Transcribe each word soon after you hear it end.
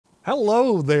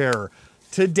Hello there.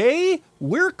 Today,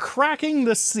 we're cracking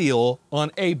the seal on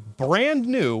a brand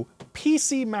new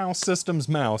PC Mouse Systems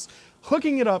mouse,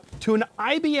 hooking it up to an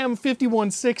IBM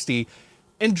 5160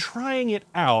 and trying it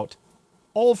out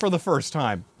all for the first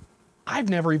time. I've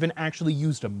never even actually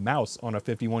used a mouse on a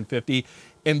 5150,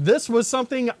 and this was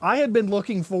something I had been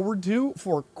looking forward to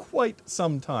for quite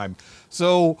some time.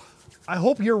 So I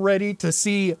hope you're ready to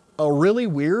see a really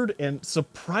weird and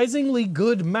surprisingly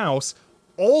good mouse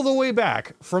all the way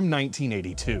back from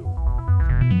 1982.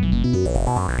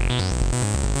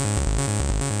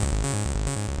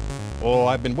 Oh,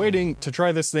 I've been waiting to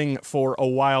try this thing for a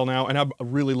while now, and I'm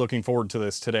really looking forward to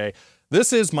this today.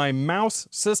 This is my Mouse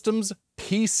Systems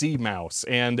PC mouse,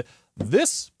 and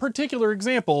this particular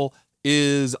example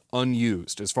is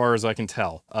unused as far as I can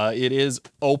tell. It is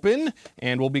open,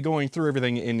 and we'll be going through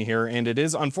everything in here, and it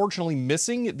is unfortunately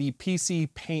missing the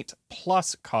PC Paint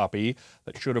Plus copy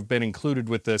that should have been included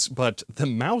with this, but the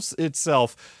mouse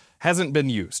itself hasn't been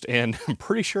used, and I'm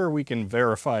pretty sure we can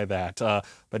verify that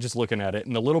by just looking at it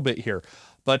in a little bit here.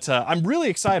 But I'm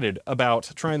really excited about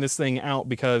trying this thing out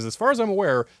because, as far as I'm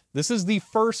aware, this is the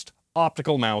first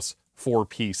optical mouse for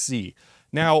PC.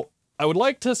 Now, I would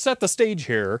like to set the stage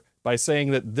here by saying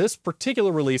that this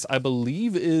particular release, I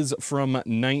believe, is from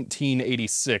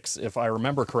 1986, if I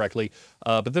remember correctly,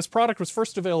 but this product was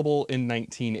first available in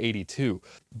 1982.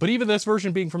 But even this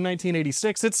version being from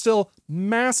 1986, it's still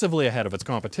massively ahead of its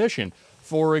competition.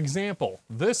 For example,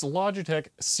 this Logitech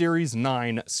Series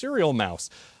 9 serial mouse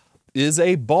is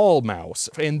a ball mouse,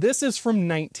 and this is from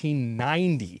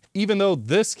 1990. Even though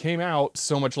this came out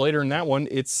so much later than that one,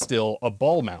 it's still a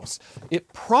ball mouse.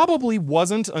 It probably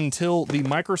wasn't until the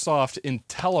Microsoft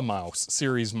IntelliMouse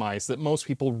series mice that most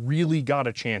people really got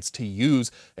a chance to use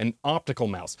an optical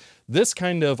mouse. This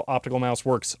kind of optical mouse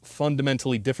works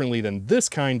fundamentally differently than this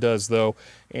kind does, though,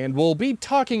 and we'll be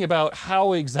talking about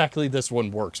how exactly this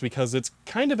one works because it's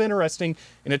kind of interesting,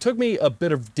 and it took me a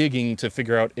bit of digging to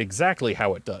figure out exactly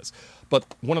how it does. But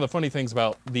one of the funny things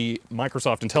about the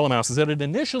Microsoft IntelliMouse is that it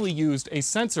initially used a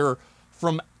sensor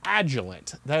from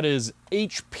Agilent. That is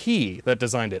HP that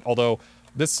designed it, although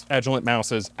this Agilent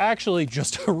mouse is actually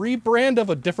just a rebrand of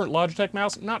a different Logitech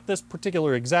mouse, not this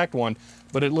particular exact one,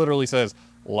 but it literally says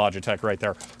Logitech right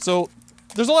there. So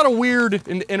there's a lot of weird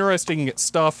and interesting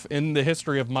stuff in the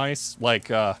history of mice, like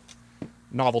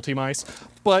novelty mice,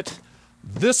 but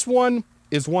this one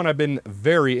is one I've been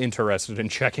very interested in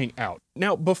checking out.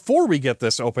 Now, before we get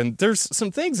this open, there's some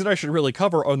things that I should really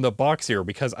cover on the box here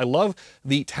because I love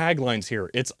the taglines here.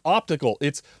 It's optical,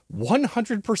 it's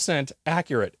 100%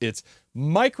 accurate, it's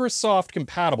Microsoft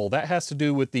compatible. That has to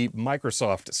do with the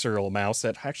Microsoft serial mouse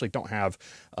that I actually don't have,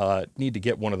 need to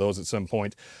get one of those at some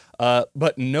point.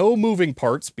 But no moving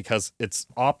parts because it's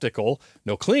optical,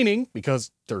 no cleaning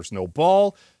because there's no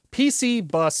ball, PC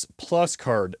Bus Plus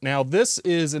card. Now, this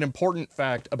is an important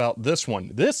fact about this one.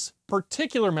 This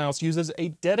particular mouse uses a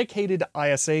dedicated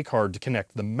ISA card to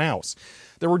connect the mouse.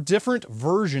 There were different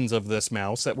versions of this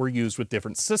mouse that were used with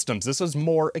different systems. This is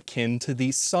more akin to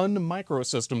the Sun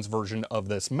Microsystems version of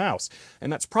this mouse,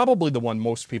 and that's probably the one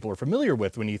most people are familiar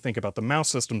with when you think about the Mouse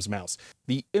Systems mouse.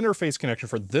 The interface connection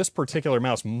for this particular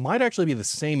mouse might actually be the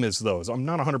same as those. I'm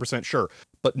not 100% sure,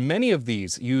 but many of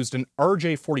these used an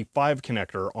RJ45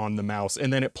 connector on the mouse,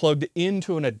 and then it plugged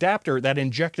into an adapter that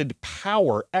injected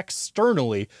power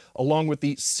externally along with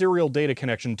the serial data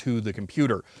connection to the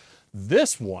computer.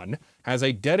 This one has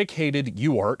a dedicated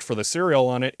UART for the serial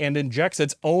on it and injects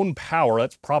its own power,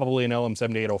 that's probably an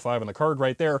LM7805 on the card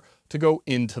right there, to go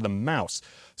into the mouse.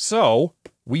 So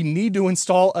we need to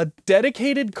install a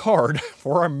dedicated card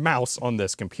for our mouse on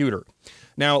this computer.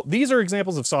 Now, these are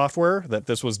examples of software that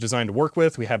this was designed to work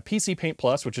with. We have PC Paint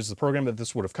Plus, which is the program that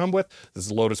this would have come with. This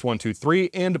is Lotus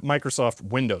 123 and Microsoft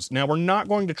Windows. Now, we're not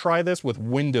going to try this with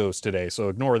Windows today, so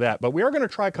ignore that, but we are going to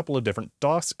try a couple of different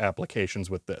DOS applications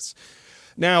with this.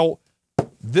 Now,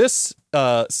 this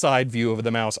side view of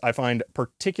the mouse I find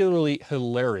particularly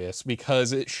hilarious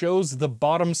because it shows the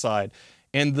bottom side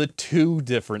and the two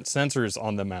different sensors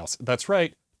on the mouse. That's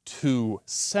right, two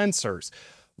sensors.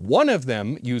 One of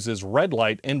them uses red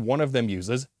light and one of them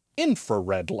uses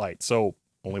infrared light. So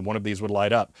only one of these would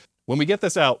light up. When we get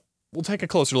this out, we'll take a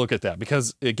closer look at that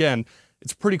because, again,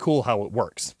 it's pretty cool how it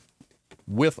works.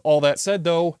 With all that said,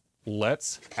 though,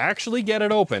 let's actually get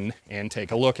it open and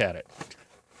take a look at it.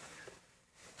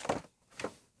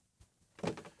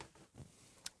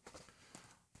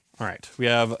 All right, we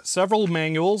have several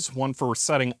manuals, one for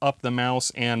setting up the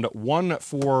mouse and one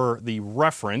for the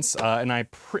reference, and I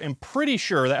am pretty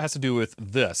sure that has to do with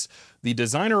this, the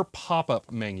designer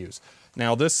pop-up menus.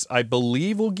 Now this, I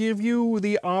believe, will give you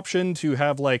the option to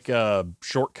have like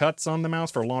shortcuts on the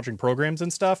mouse for launching programs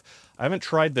and stuff. I haven't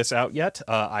tried this out yet.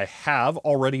 I have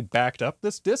already backed up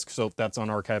this disk, so that's on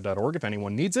archive.org if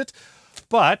anyone needs it.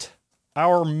 But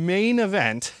our main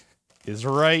event is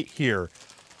right here.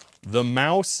 The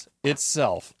mouse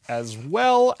itself, as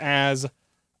well as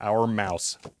our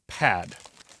mouse pad.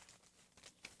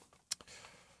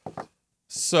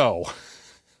 So,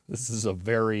 this is a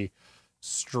very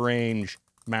strange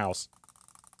mouse.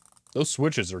 Those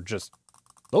switches are just,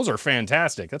 those are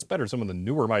fantastic. That's better than some of the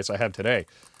newer mice I have today.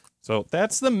 So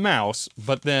that's the mouse,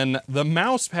 but then the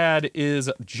mouse pad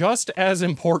is just as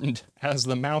important as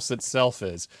the mouse itself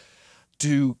is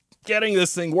to getting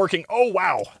this thing working. Oh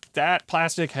wow, that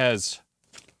plastic has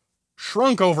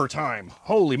shrunk over time.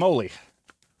 Holy moly.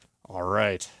 All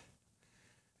right,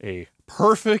 a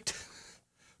perfect,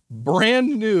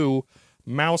 brand new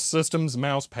Mouse Systems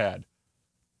mouse pad.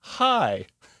 Hi.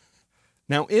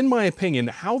 Now, in my opinion,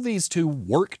 how these two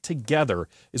work together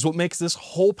is what makes this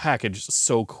whole package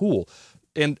so cool.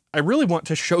 And I really want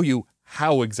to show you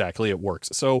how exactly it works.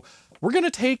 So we're gonna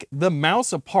take the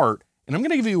mouse apart, and I'm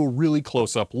gonna give you a really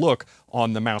close-up look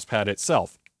on the mouse pad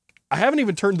itself. I haven't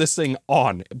even turned this thing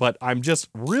on, but I'm just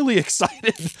really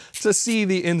excited to see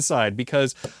the inside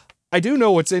because I do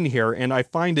know what's in here and I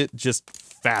find it just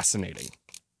fascinating.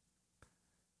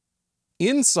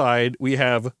 Inside, we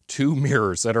have two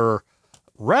mirrors that are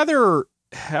rather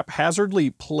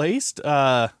haphazardly placed.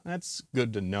 That's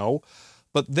good to know.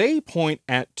 But they point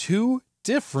at two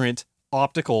different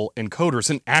optical encoders.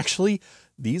 And actually,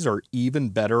 these are even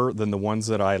better than the ones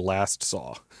that I last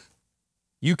saw.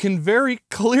 You can very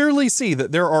clearly see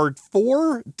that there are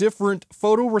 4 different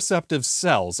photoreceptive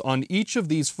cells on each of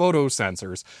these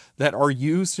photosensors that are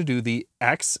used to do the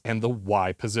X and the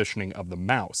Y positioning of the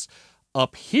mouse.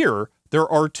 Up here, there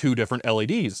are 2 different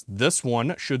LEDs. This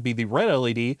one should be the red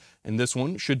LED, and this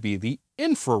one should be the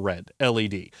infrared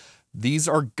LED. These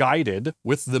are guided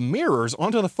with the mirrors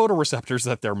onto the photoreceptors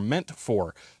that they're meant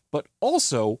for, but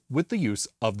also with the use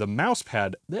of the mouse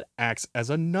pad that acts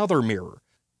as another mirror.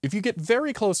 If you get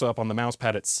very close up on the mouse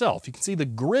pad itself, you can see the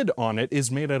grid on it is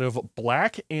made out of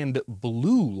black and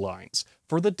blue lines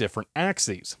for the different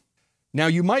axes. Now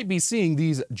you might be seeing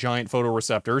these giant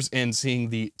photoreceptors and seeing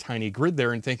the tiny grid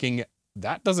there and thinking,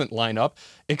 that doesn't line up,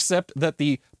 except that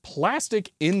the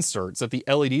plastic inserts that the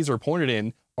LEDs are pointed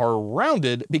in are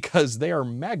rounded because they are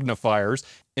magnifiers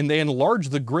and they enlarge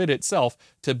the grid itself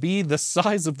to be the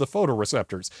size of the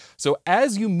photoreceptors. So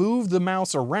as you move the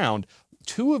mouse around,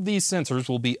 2 of these sensors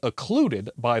will be occluded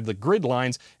by the grid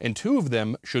lines and 2 of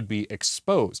them should be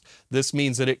exposed. This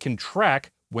means that it can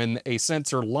track when a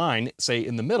sensor line, say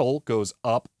in the middle, goes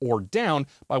up or down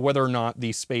by whether or not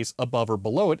the space above or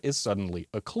below it is suddenly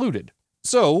occluded.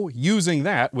 So, using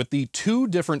that with the 2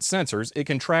 different sensors, it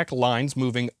can track lines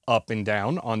moving up and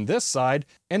down on this side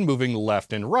and moving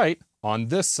left and right on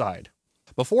this side.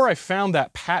 Before I found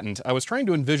that patent, I was trying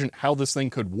to envision how this thing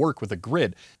could work with a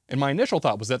grid, and my initial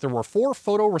thought was that there were 4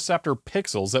 photoreceptor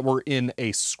pixels that were in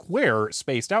a square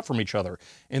spaced out from each other,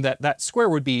 and that square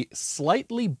would be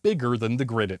slightly bigger than the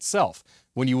grid itself.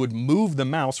 When you would move the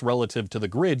mouse relative to the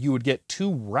grid, you would get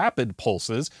 2 rapid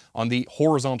pulses on the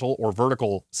horizontal or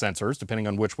vertical sensors, depending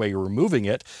on which way you were moving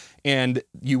it, and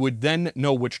you would then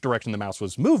know which direction the mouse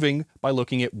was moving by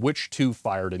looking at which 2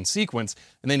 fired in sequence,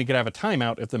 and then you could have a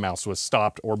timeout if the mouse was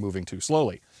stopped or moving too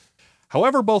slowly.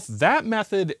 However, both that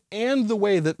method and the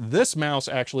way that this mouse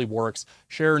actually works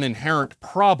share an inherent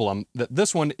problem that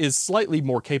this one is slightly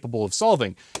more capable of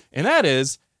solving, and that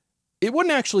is, it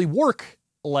wouldn't actually work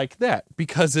like that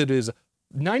because it is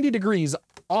 90 degrees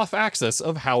off axis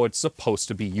of how it's supposed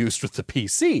to be used with the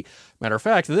PC. Matter of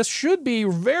fact, this should be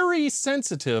very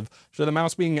sensitive to the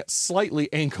mouse being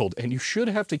slightly angled, and you should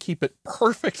have to keep it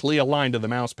perfectly aligned to the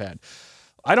mouse pad.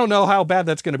 I don't know how bad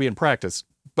that's going to be in practice,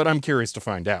 but I'm curious to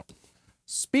find out.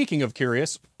 Speaking of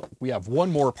curious, we have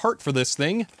one more part for this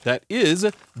thing that is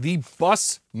the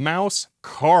bus mouse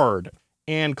card,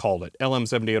 and called it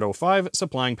LM7805,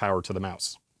 supplying power to the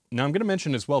mouse. Now I'm going to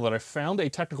mention as well that I found a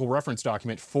technical reference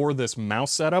document for this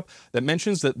mouse setup that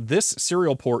mentions that this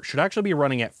serial port should actually be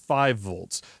running at 5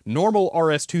 volts. Normal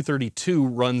RS-232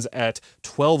 runs at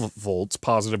 12 volts,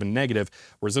 positive and negative,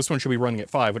 whereas this one should be running at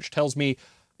 5, which tells me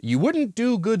you wouldn't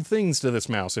do good things to this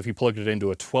mouse if you plugged it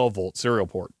into a 12 volt serial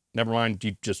port. Never mind,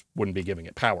 you just wouldn't be giving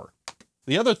it power.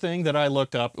 The other thing that I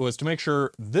looked up was to make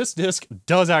sure this disc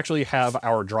does actually have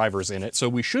our drivers in it, so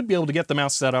we should be able to get the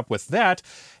mouse set up with that,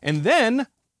 and then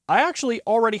I actually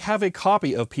already have a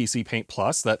copy of PC Paint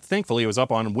Plus that thankfully was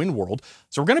up on WinWorld,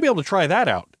 so we're going to be able to try that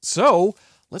out. So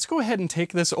let's go ahead and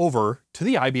take this over to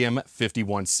the IBM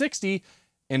 5160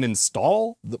 and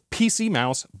install the PC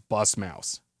Mouse bus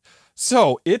mouse.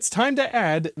 So it's time to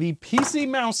add the PC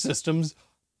Mouse Systems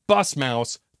bus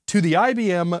mouse to the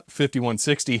IBM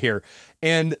 5160 here.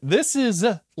 And this is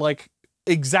like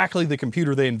exactly the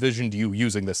computer they envisioned you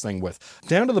using this thing with.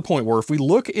 Down to the point where if we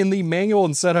look in the manual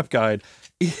and setup guide,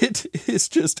 it is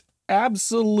just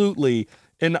absolutely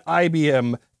an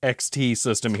IBM XT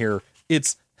system here.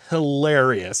 It's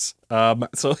hilarious.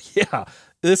 So yeah,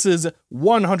 this is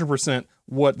 100%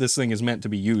 what this thing is meant to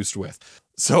be used with.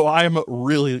 So I'm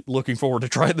really looking forward to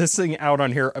trying this thing out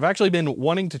on here. I've actually been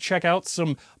wanting to check out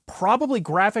some probably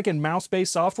graphic and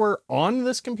mouse-based software on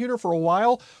this computer for a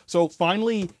while. So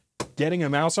finally getting a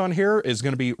mouse on here is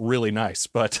going to be really nice.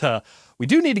 But we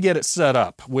do need to get it set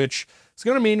up, which is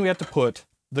going to mean we have to put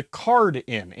the card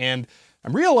in. And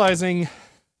I'm realizing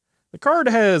the card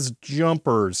has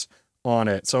jumpers on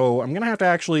it. So I'm going to have to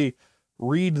actually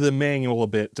read the manual a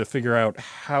bit to figure out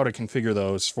how to configure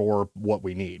those for what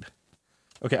we need.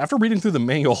 Okay, after reading through the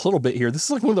manual a little bit here, this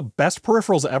is like one of the best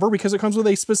peripherals ever because it comes with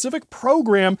a specific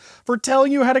program for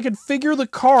telling you how to configure the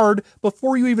card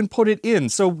before you even put it in.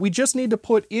 So we just need to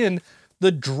put in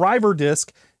the driver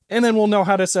disk and then we'll know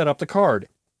how to set up the card.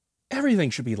 Everything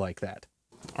should be like that.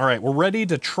 All right, we're ready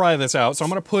to try this out. So I'm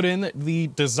gonna put in the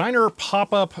designer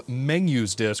pop-up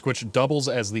menus disk, which doubles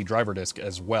as the driver disk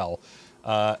as well,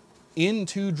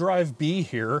 into drive B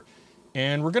here.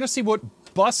 And we're gonna see what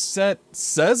bus set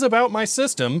says about my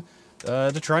system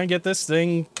to try and get this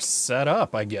thing set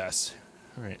up, I guess.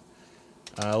 All right,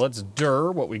 let's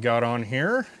dir what we got on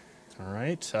here. All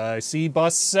right, I see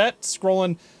bus set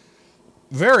scrolling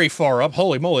very far up.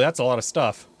 Holy moly, that's a lot of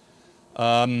stuff.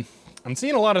 I'm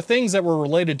seeing a lot of things that were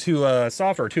related to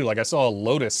software too. Like I saw a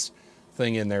Lotus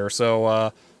thing in there. So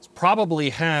it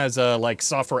probably has like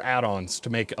software add-ons to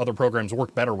make other programs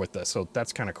work better with this. So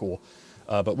that's kind of cool.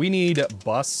 But we need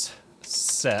bus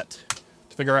set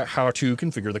to figure out how to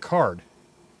configure the card.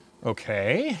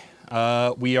 Okay,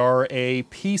 we are a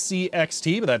PC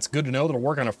XT, but that's good to know that it'll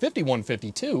work on a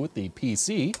 5152 with the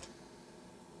PC.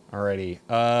 Alrighty,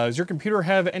 does your computer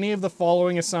have any of the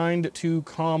following assigned to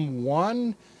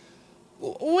COM1?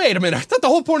 Wait a minute, I thought the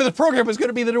whole point of the program was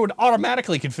gonna be that it would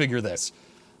automatically configure this.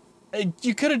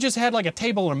 You could have just had like a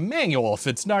table and a manual if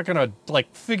it's not gonna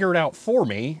like figure it out for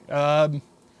me.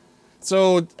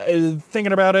 So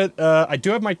thinking about it, I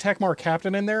do have my Techmar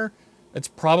Captain in there. It's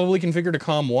probably configured to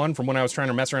COM1 from when I was trying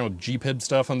to mess around with GPIB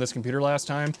stuff on this computer last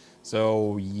time.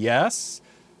 So yes,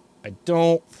 I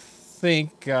don't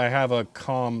think I have a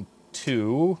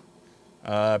COM2.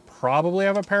 Probably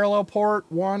have a parallel port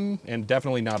 1 and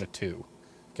definitely not a 2.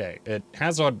 Okay, it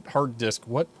has a hard disk.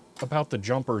 What about the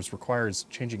jumpers requires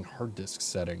changing hard disk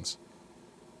settings?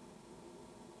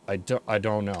 I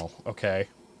don't know. Okay.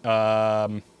 Yeah,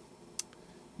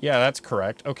 that's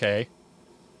correct. Okay.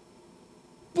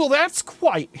 Well, that's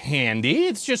quite handy.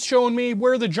 It's just showing me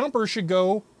where the jumper should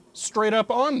go straight up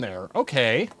on there.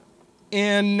 Okay.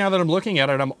 And now that I'm looking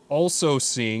at it, I'm also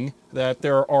seeing that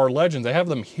there are legends. I have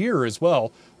them here as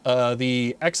well.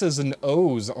 The X's and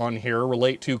O's on here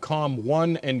relate to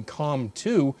COM1 and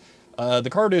COM2. The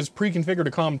card is pre-configured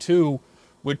to COM2,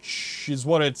 which is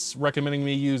what it's recommending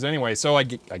me use anyway. So I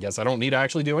guess I don't need to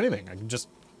actually do anything. I can just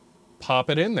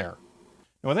pop it in there.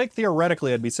 Now, I think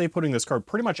theoretically I'd be safe putting this card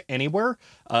pretty much anywhere.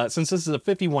 Since this is a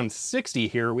 5160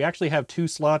 here, we actually have 2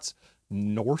 slots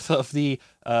north of the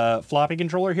floppy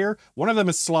controller here. One of them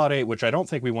is slot 8, which I don't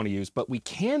think we want to use, but we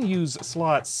can use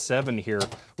slot 7 here,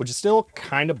 which is still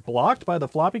kind of blocked by the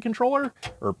floppy controller,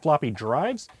 or floppy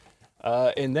drives.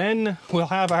 And then we'll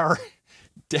have our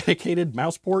dedicated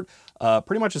mouse port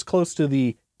pretty much as close to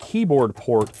the keyboard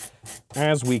port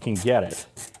as we can get it.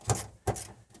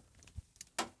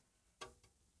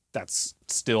 That's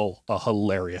still a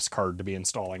hilarious card to be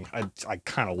installing. I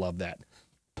kind of love that.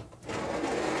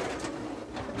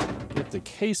 Get the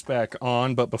case back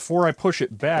on, but before I push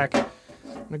it back, I'm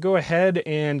gonna go ahead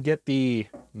and get the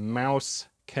mouse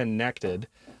connected.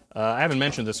 I haven't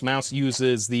mentioned this mouse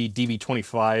uses the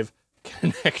DV25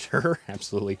 connector,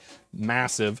 absolutely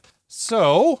massive.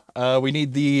 So we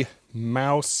need the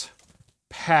mouse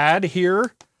pad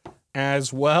here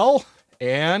as well,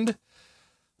 and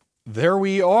there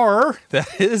we are.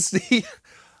 That is the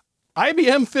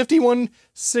IBM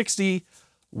 5160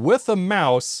 with a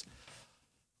mouse.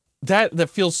 That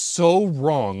feels so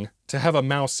wrong to have a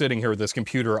mouse sitting here with this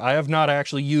computer. I have not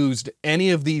actually used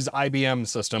any of these IBM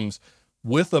systems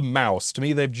with a mouse. To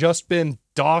me, they've just been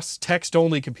DOS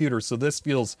text-only computers, so this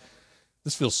feels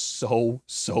so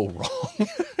wrong.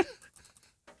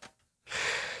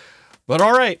 But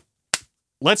all right,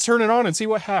 let's turn it on and see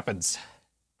what happens.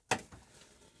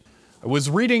 I was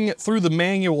reading through the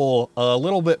manual a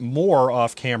little bit more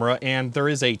off camera, and there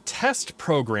is a test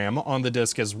program on the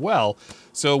disc as well.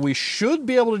 So we should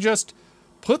be able to just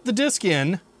put the disc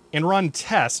in and run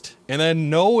test, and then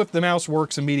know if the mouse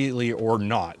works immediately or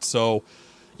not. So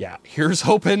yeah, here's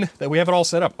hoping that we have it all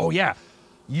set up. Oh yeah,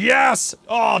 yes!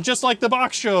 Oh, just like the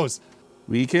box shows.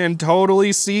 We can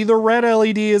totally see the red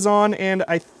LED is on, and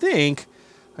I think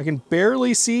I can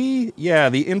barely see, yeah,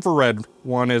 the infrared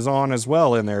one is on as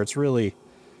well in there. It's really,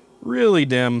 really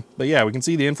dim, but yeah, we can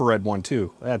see the infrared one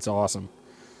too. That's awesome.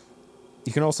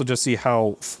 You can also just see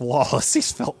how flawless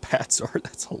these felt pads are.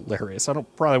 That's hilarious. I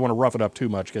don't probably want to rough it up too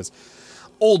much because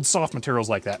old soft materials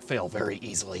like that fail very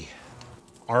easily.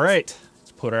 All right,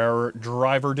 let's put our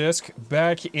driver disc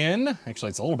back in. Actually,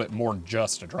 it's a little bit more than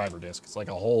just a driver disc. It's like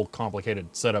a whole complicated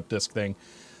setup disc thing.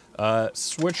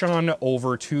 Switch on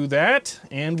over to that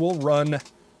and we'll run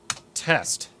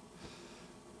test.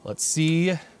 Let's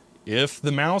see if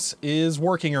the mouse is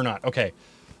working or not. Okay.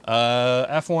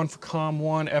 F1 for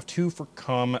COM1, F2 for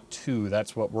COM2.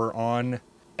 That's what we're on.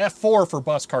 F4 for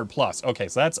Bus Card Plus. Okay,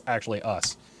 so that's actually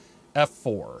us.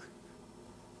 F4.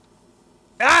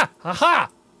 Ah! Haha!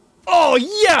 Oh,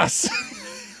 yes!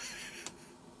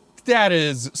 That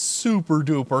is super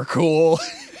duper cool.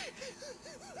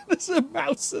 This is a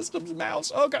mouse system's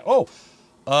mouse. Okay. Oh,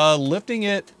 lifting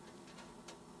it.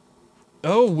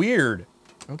 Oh, weird.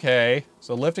 Okay,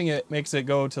 so lifting it makes it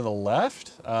go to the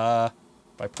left.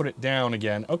 If I put it down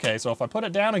again. Okay, so if I put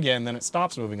it down again, then it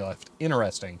stops moving left.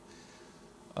 Interesting.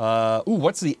 Ooh,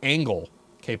 what's the angle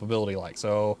capability like?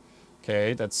 So,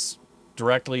 okay, that's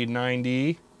directly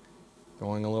 90.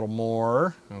 Going a little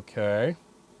more. Okay.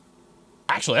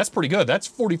 Actually, that's pretty good. That's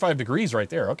 45 degrees right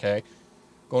there. Okay.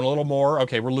 Going a little more.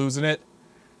 Okay, we're losing it.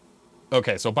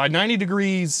 Okay, so by 90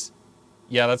 degrees,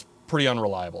 yeah, that's pretty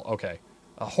unreliable. Okay.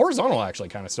 Horizontal actually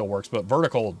kind of still works, but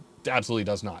vertical absolutely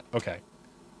does not. Okay.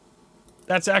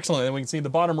 That's excellent. And we can see the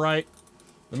bottom right,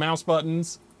 the mouse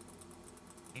buttons.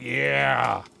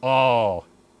 Yeah. Oh.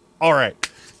 All right.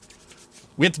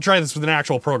 We have to try this with an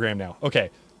actual program now. Okay.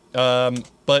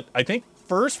 But I think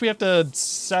first we have to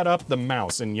set up the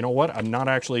mouse. And you know what? I'm not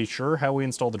actually sure how we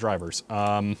install the drivers.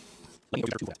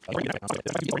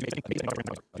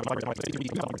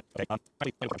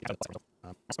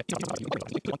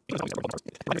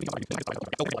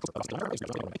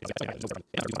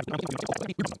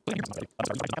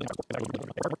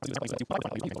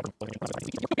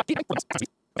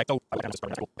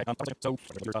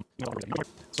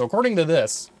 So according to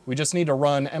this, we just need to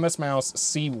run MS Mouse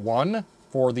C1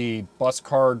 for the Bus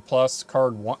Card Plus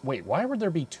Card 1. Wait, why would there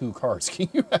be two cards? Can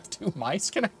you have two mice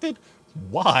connected?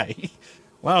 Why?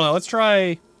 Well, I don't know. Let's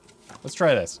try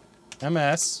this.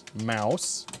 MS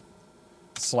Mouse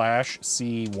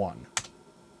 /C1.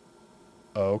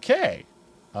 Okay.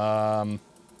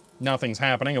 Nothing's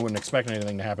happening. I wouldn't expect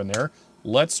anything to happen there.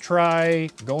 Let's try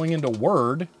going into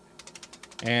Word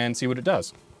and see what it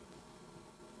does.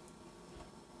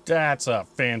 That's a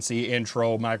fancy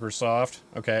intro, Microsoft.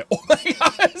 Okay. Oh my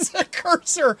God, it's a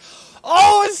cursor.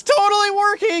 Oh, it's totally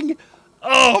working.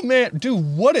 Oh man,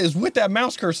 dude, what is with that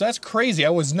mouse cursor? That's crazy.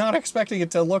 I was not expecting it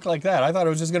to look like that. I thought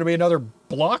it was just gonna be another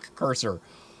block cursor.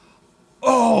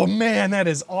 Oh man, that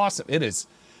is awesome. It is.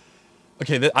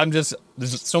 Okay, there's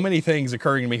so many things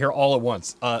occurring to me here all at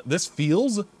once. This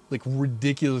feels like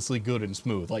ridiculously good and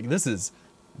smooth. Like this is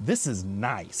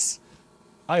nice.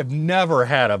 I have never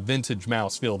had a vintage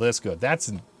mouse feel this good. That's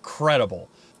incredible.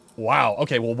 Wow.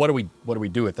 Okay, well, what do we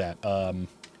do with that?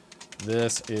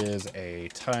 This is a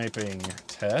typing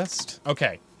test.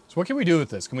 Okay, so what can we do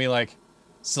with this? Can we like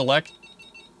select?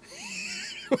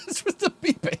 What's with the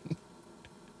beeping?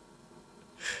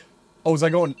 Oh, was I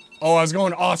going? Oh, I was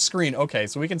going off screen. Okay,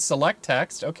 so we can select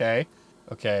text. Okay.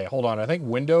 Okay, hold on. I think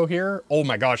window here. Oh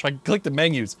my gosh, I clicked the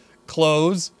menus.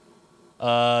 Close.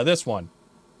 This one.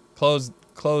 Close,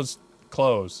 close,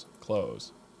 close,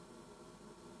 close.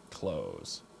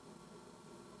 Close.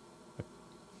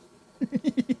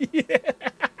 Yeah.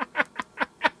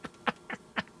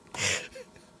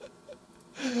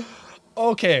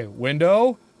 Okay,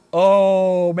 window.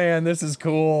 Oh man, this is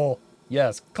cool.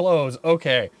 Yes, close.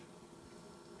 Okay.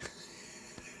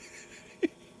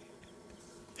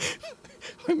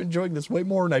 I'm enjoying this way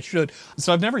more than I should.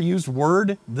 So I've never used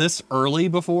Word this early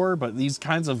before, but these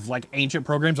kinds of like ancient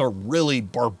programs are really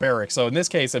barbaric. So in this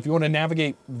case, if you want to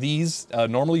navigate these,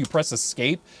 normally you press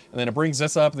escape and then it brings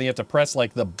this up and then you have to press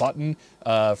like the button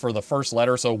for the first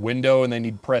letter. So window, and then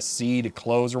you'd press C to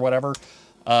close or whatever.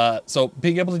 So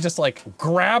being able to just like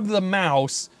grab the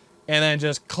mouse and then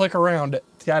just click around,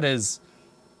 that's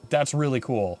really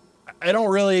cool. I don't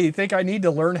really think I need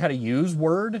to learn how to use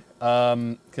Word,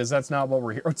 because that's not what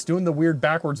we're here. Oh, it's doing the weird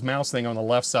backwards mouse thing on the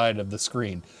left side of the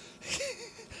screen.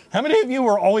 How many of you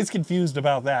were always confused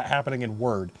about that happening in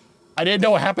Word? I didn't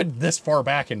know it happened this far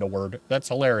back into Word. That's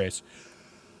hilarious.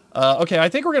 Okay, I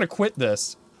think we're gonna quit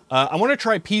this. I wanna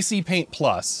try PC Paint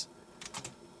Plus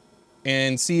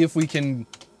and see if we can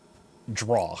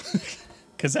draw,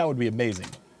 because that would be amazing.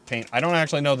 Paint, I don't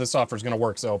actually know this software is gonna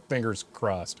work, so fingers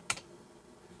crossed.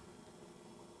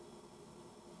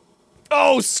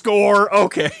 Oh, score,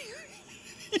 okay.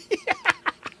 Yeah.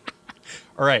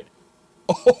 All right.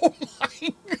 Oh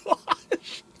my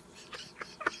gosh.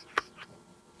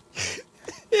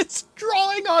 It's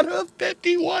drawing on a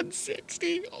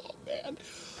 5160. Oh man.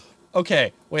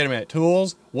 Okay, wait a minute.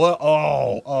 Tools? What?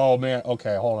 Oh man.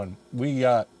 Okay, hold on. We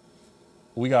got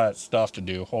stuff to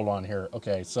do. Hold on here.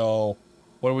 Okay, so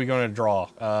what are we going to draw?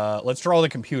 Let's draw the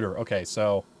computer. Okay,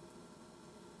 so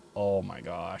oh my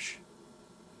gosh.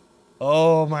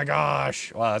 Oh my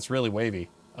gosh. Wow, that's really wavy.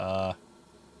 I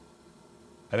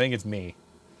think it's me.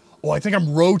 Oh, I think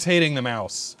I'm rotating the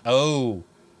mouse. Oh,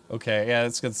 okay. Yeah,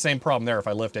 it's got the same problem there if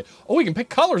I lift it. Oh, we can pick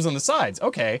colors on the sides.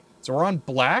 Okay, so we're on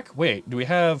black. Wait, do we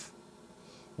have...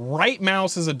 Right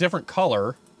mouse is a different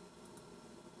color.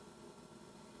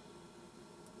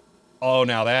 Oh,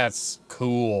 now that's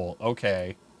cool.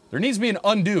 Okay. There needs to be an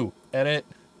undo. Edit.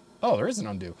 Oh, there is an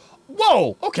undo.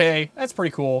 Whoa, okay. That's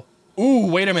pretty cool. Ooh,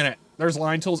 wait a minute. There's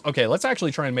line tools. Okay, let's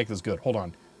actually try and make this good. Hold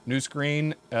on. New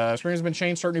screen. Screen has been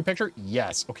changed. Start new picture.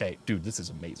 Yes. Okay. Dude, this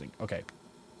is amazing. Okay.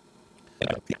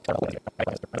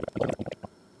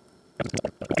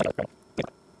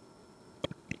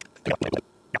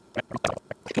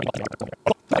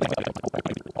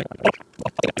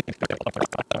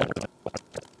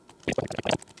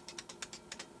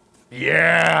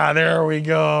 Yeah, there we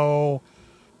go.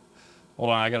 Hold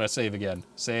on, I gotta save again.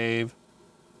 Save.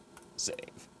 Save.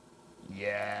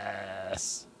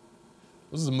 Yes.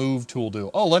 What does the move tool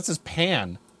do? Oh, let's just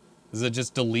pan. Does it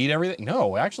just delete everything?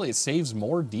 No, actually it saves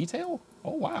more detail.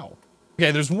 Oh, wow.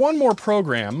 Okay, there's one more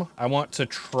program I want to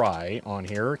try on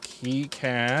here.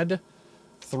 KiCad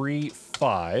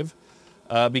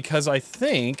 3.5. Because I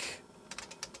think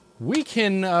we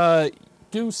can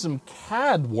do some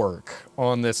CAD work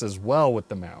on this as well with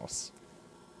the mouse.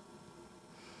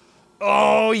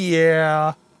 Oh,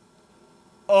 yeah.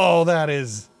 Oh,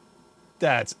 that's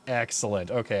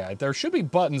excellent. Okay, there should be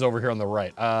buttons over here on the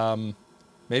right.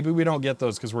 Maybe we don't get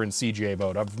those because we're in CGA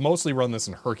mode. I've mostly run this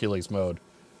in Hercules mode.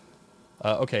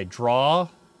 Okay, draw.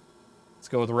 Let's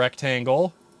go with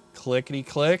rectangle. Clickety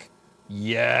click.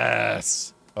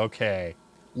 Yes. Okay.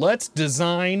 Let's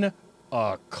design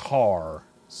a car.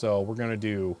 So we're gonna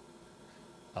do,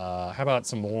 how about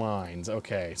some lines?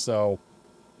 Okay, so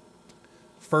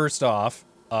first off,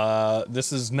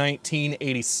 this is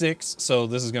 1986, so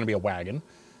this is gonna be a wagon.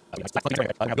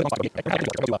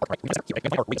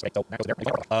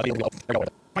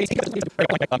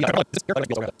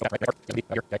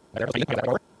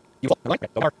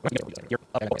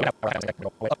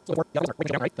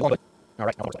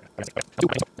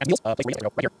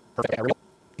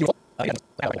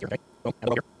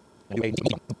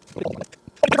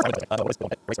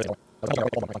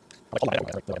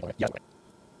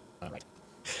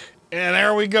 And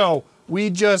there we go. We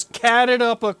just catted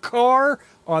up a car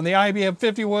on the IBM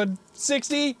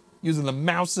 5160 using the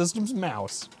Mouse Systems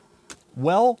mouse.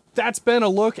 Well, that's been a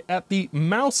look at the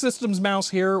Mouse Systems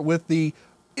mouse here with the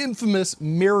infamous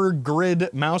mirror grid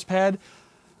mouse pad.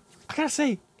 I gotta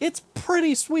say, it's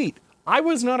pretty sweet. I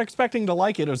was not expecting to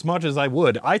like it as much as I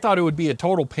would. I thought it would be a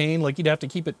total pain, like you'd have to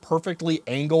keep it perfectly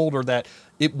angled or that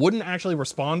it wouldn't actually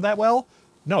respond that well.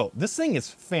 No, this thing is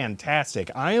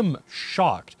fantastic. I am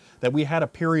shocked that we had a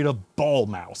period of ball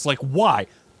mouse. Like, why?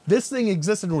 This thing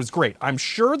existed and was great. I'm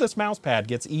sure this mouse pad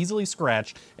gets easily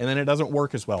scratched and then it doesn't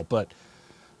work as well, but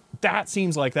that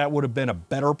seems like that would have been a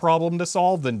better problem to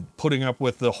solve than putting up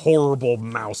with the horrible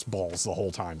mouse balls the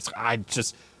whole time. So I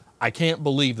can't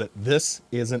believe that this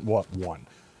isn't what won.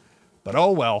 But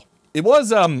oh well. It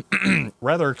was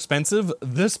rather expensive.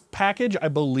 This package, I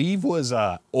believe, was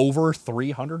over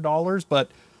 $300,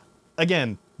 but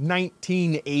again,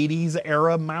 1980s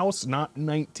era mouse, not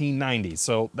 1990s.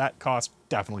 So that cost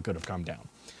definitely could have come down.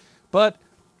 But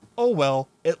oh well,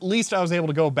 at least I was able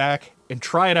to go back and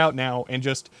try it out now and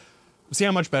just see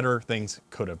how much better things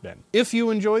could have been. If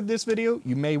you enjoyed this video,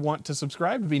 you may want to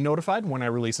subscribe to be notified when I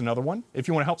release another one. If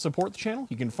you want to help support the channel,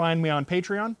 you can find me on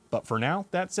Patreon. But for now,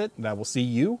 that's it, and I will see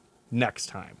you next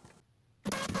time.